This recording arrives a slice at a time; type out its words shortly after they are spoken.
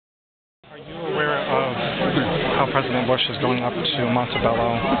Are you aware of how President Bush is going up to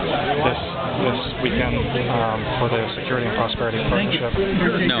Montebello this weekend for the Security and Prosperity Partnership?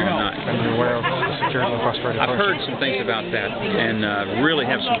 No, I'm not. Are you aware of the Security and Prosperity I've Partnership? heard some things about that and really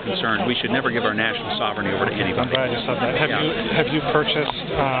have some concerns. We should never give our national sovereignty over to I'm anybody. glad you said that. Have you purchased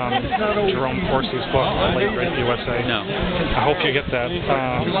Jerome Corsi's book, The Late Great USA? No. I hope you get that.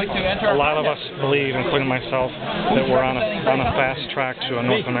 A lot of us believe, including myself, that we're on a fast track to a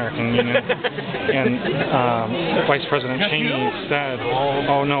North American Union. And Vice President Cheney said,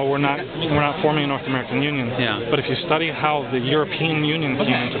 "Oh no, we're not forming a North American Union." Yeah. But if you study how the European Union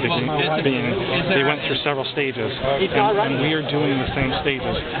came into being, they went through several stages, and we are doing the same stages.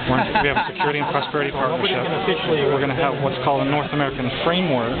 We have a Security and Prosperity Partnership. We're going to have what's called a North American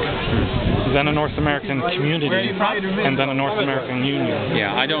Framework, then a North American Community, and then a North American Union.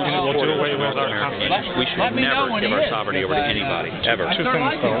 Yeah, I don't support do away a North with our American Union. We should never give our sovereignty over to anybody, ever. Two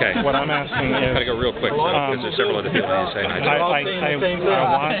things, though. Okay. What I'm asking is... I've got to go real quick, because there's several other people who say hi. I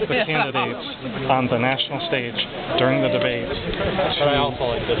want the candidates on the national stage during the debates to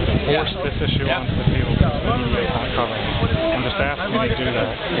force this issue onto the table that the media is not covering. I'm just asking you to do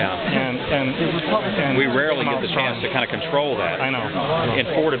that. Yeah. And we rarely get the chance to kind of control that. I know. In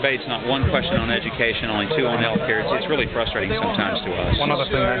 4 debates, not one question on education, only 2 on health care. It's really frustrating sometimes to us. One other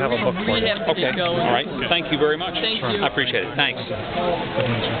thing, I have a book for you. Okay. All right. Thank you very much. I appreciate it. Thanks. Good to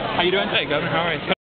meet you. How you doing? Hey, Governor. How are you?